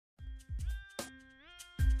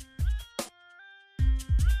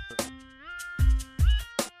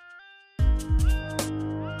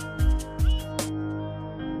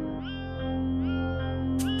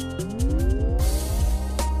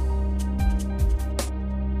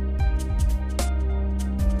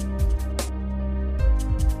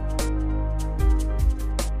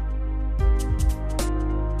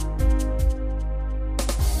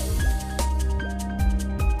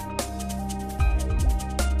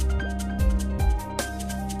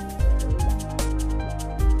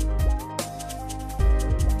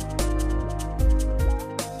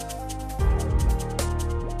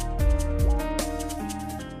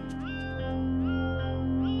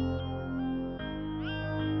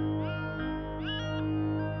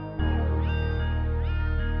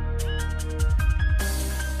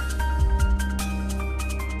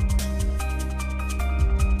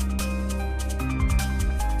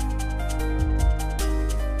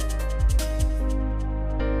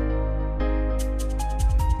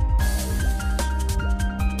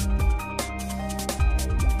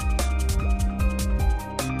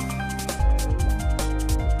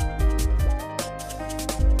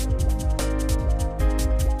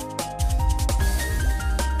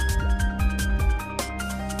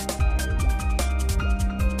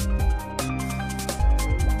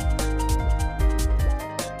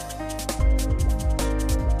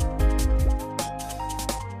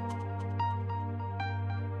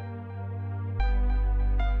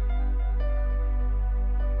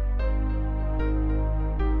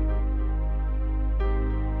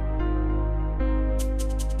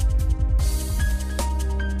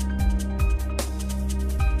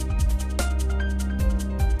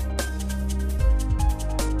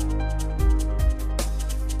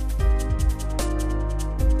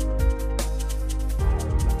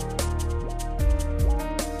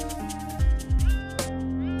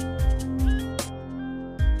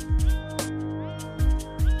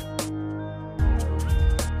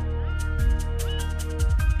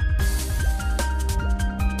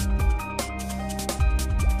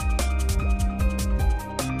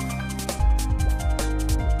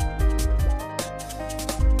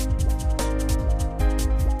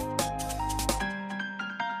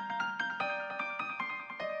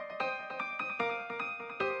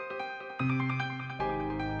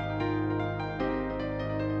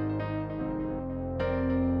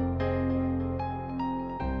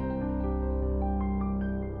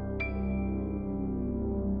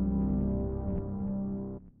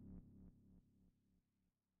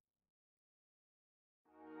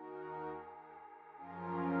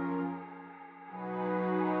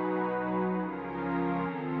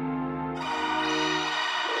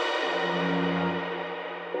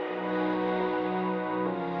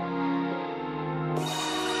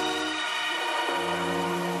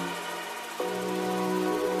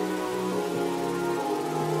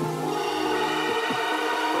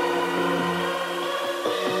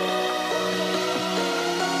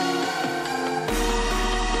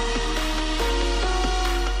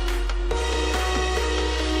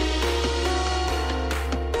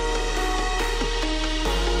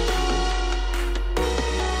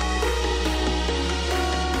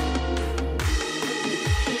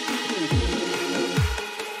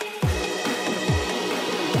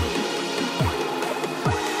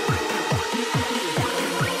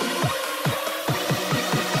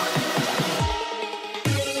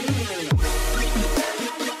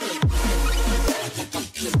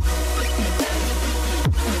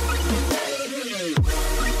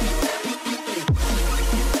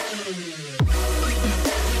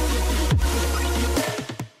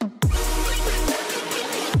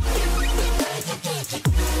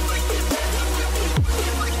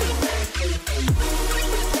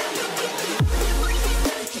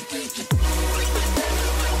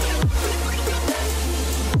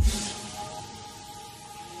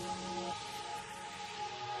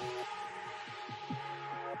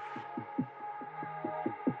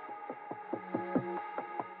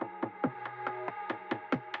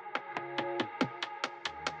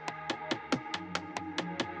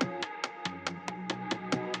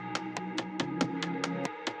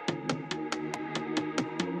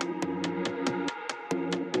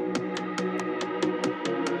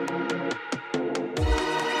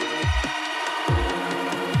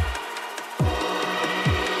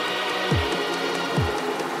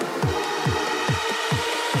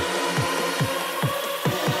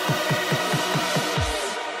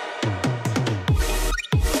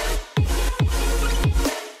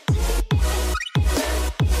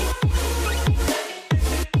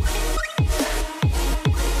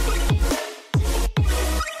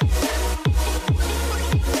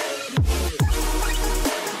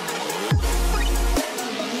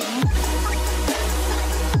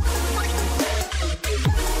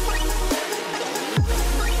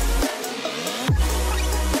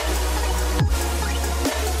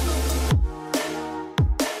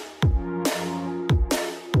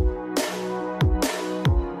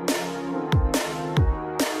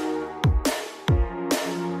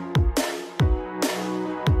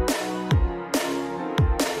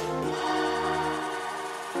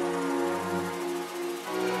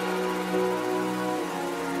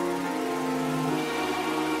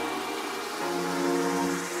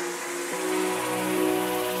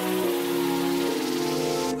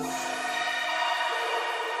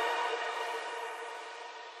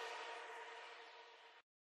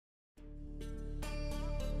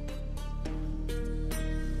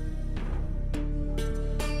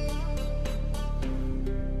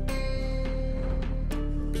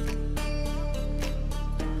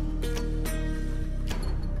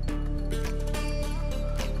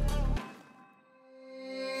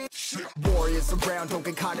us around, don't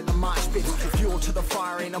get caught in the mosh pit. Fuel to the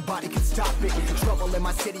fire, ain't nobody can stop it. Trouble in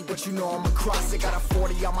my city, but you know I'm across it. Got a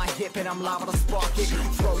 40 on my hip and I'm liable to spark it.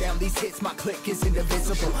 Throw down these hits, my click is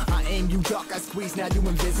indivisible. I aim, you duck, I squeeze, now you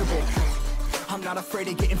invisible. I'm not afraid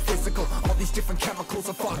of getting physical. All these different chemicals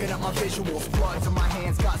are fogging up my visuals. Bloods on my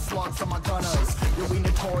hands, got slugs on my gunners. Yo, we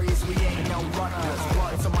notorious, we ain't no runners.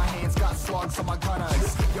 Bloods on my hands, got slugs on my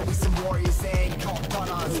gunners. Yo, we some warriors, they ain't called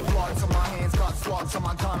gunners. Bloods on my hands, got slugs on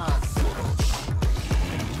my gunners.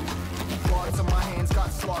 Bloods on my hands, got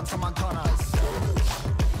slugs on my gunners.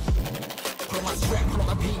 Put on my strap, put on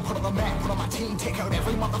the beam, put on the map, put on my team. Take out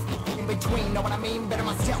every motherfucker in between, know what I mean? Better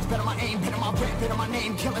my stealth, better my aim, better my rap, better my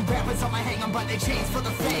name. Killing rappers on my hang, I'm by their chains for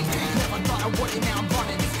the fame. Never thought I would it, now I'm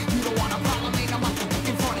running this. You don't wanna follow me, I'm up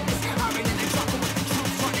in front of this. I ran in the trouble with the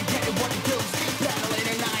truth, trying to get it what it does. Battle it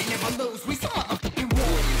and I ain't never lose, we some motherfucking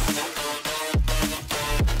warriors.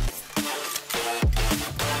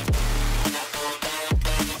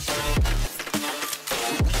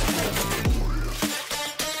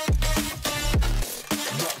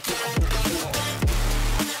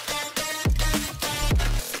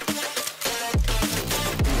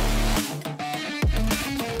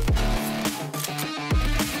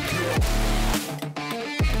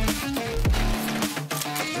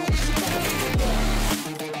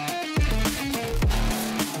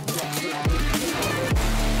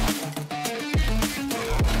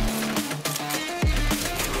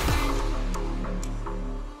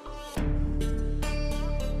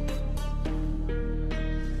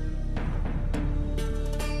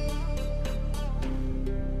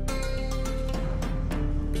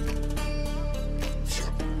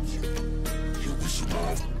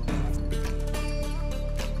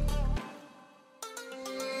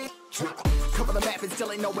 Cover the map and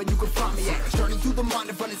still ain't know where you can find me at. Journey through the mind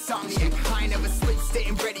of an insomniac. I ain't never sleep,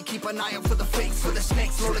 staying ready, keep an eye out for the fakes. For the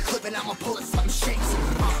snakes, load a clip and I'ma pull it, something shakes.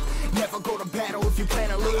 Never go to battle if you plan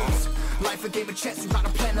to lose. Life a game of chess, you gotta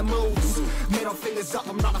plan the moves. Middle fingers up,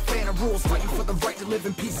 I'm not a fan of rules. Fighting for the right to live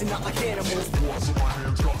in peace and not like animals. Bloods in my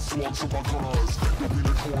hands, got slugs on my gunners. You'll be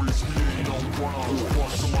notorious, we ain't no runners.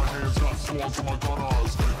 Bloods in my hands, got slugs on my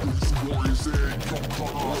gunners. We some warriors, they ain't no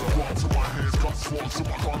gunners. Bloods in my hands, got slugs on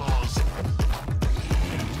my gunners.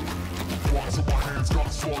 Bloods in my hands, got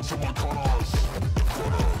slugs on my gunners.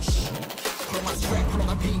 Put on my strap, put on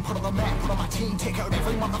the beam, put on the map, put on my team. Take out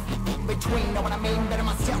every motherfucker in between, know what I mean? Better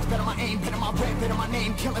my stealth, better my aim, better my rap, better my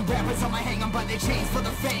name. Killing rappers on my hang, I'm by their chains for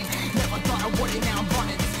the fame. Never thought I would it, now I'm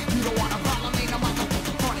running this. You don't wanna follow me, I'm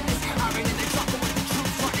motherfucking running this. I ran in the trouble with the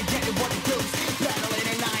truth, trying to get it what it does. Battle it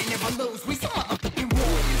and I ain't never lose, we some motherfucking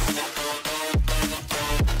warriors.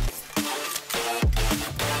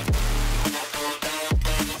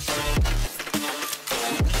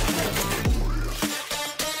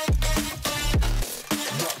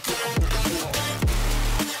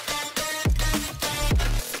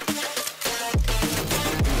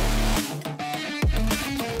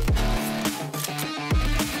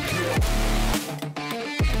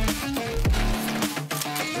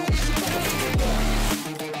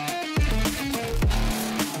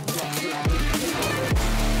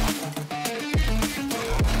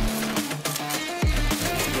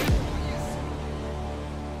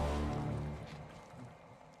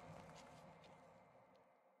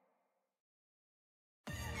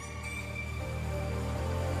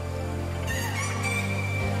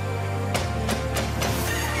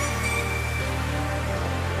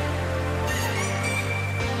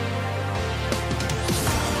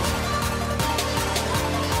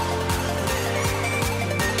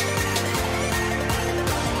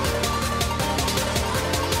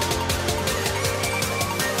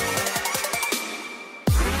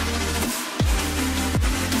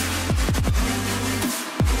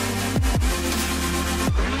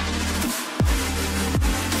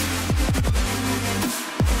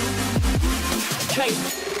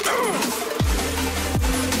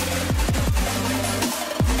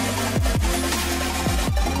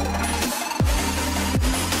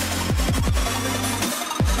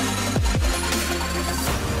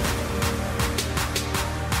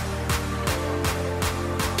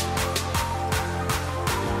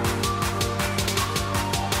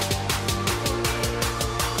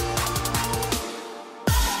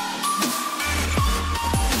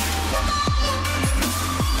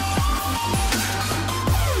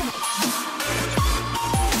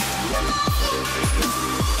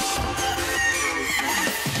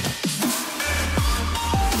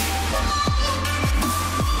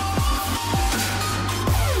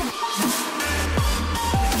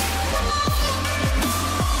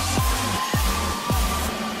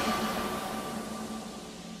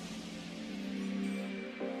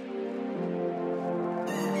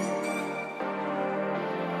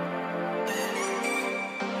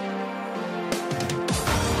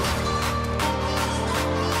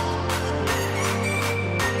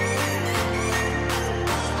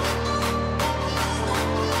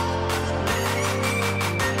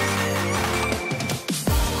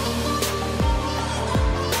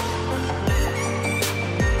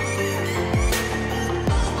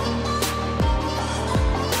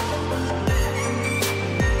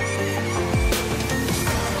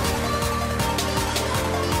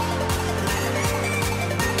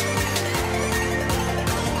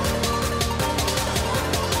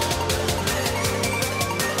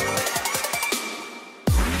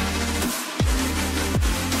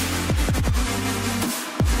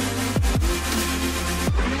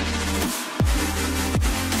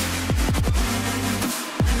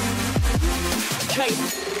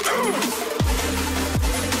 case.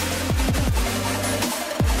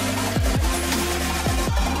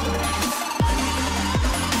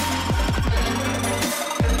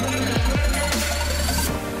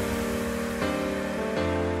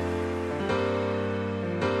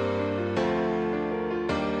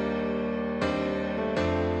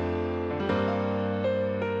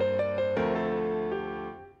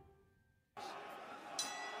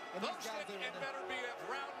 It better be at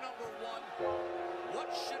round number 1. What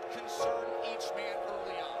should concern each man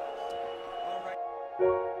early on? All right.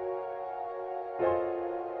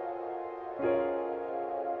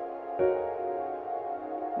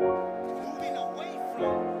 Moving away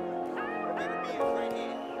from Beterbiev right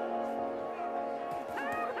here.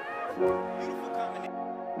 Beautiful combination.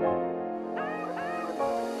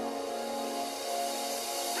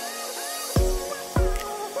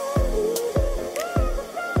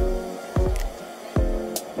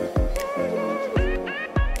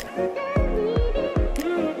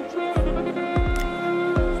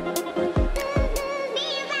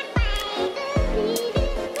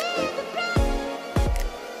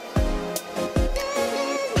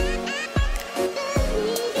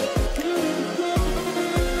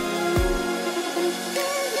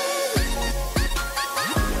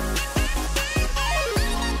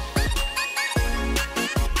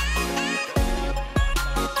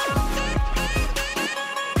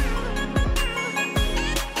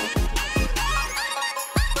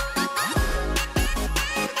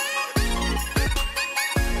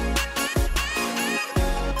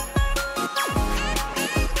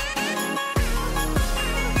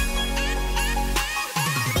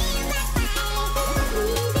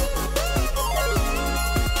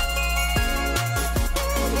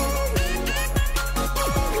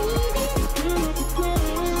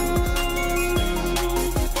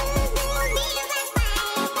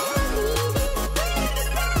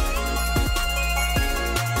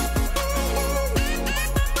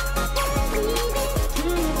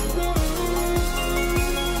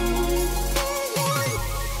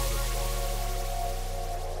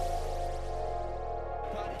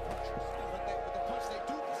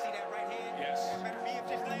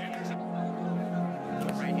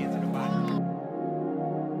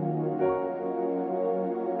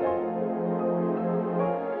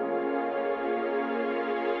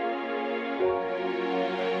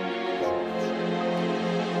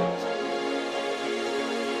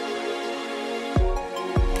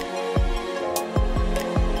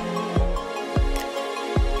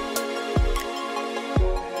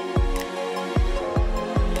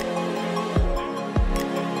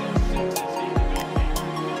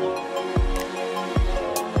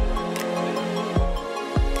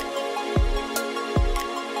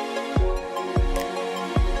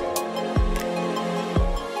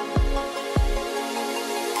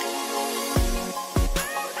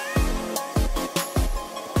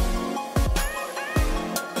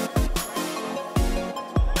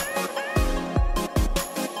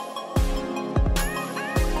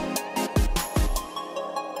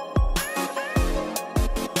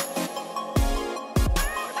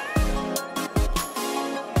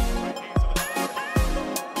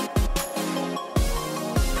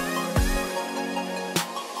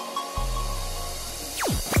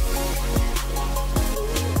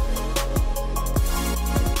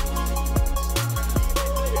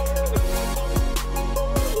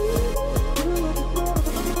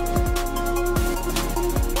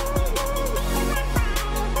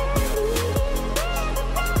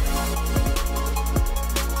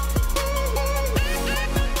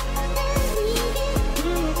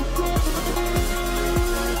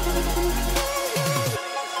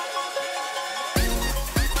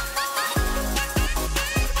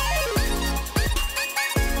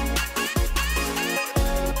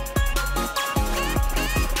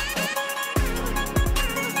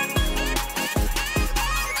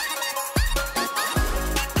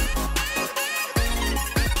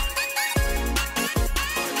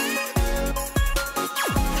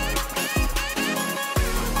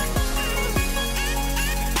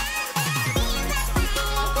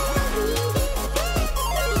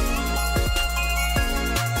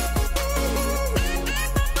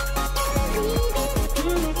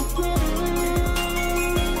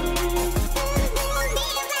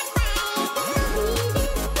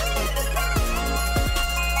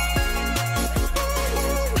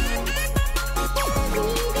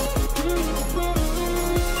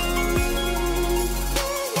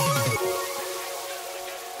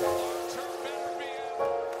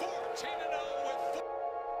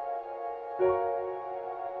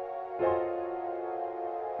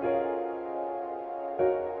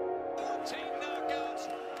 Team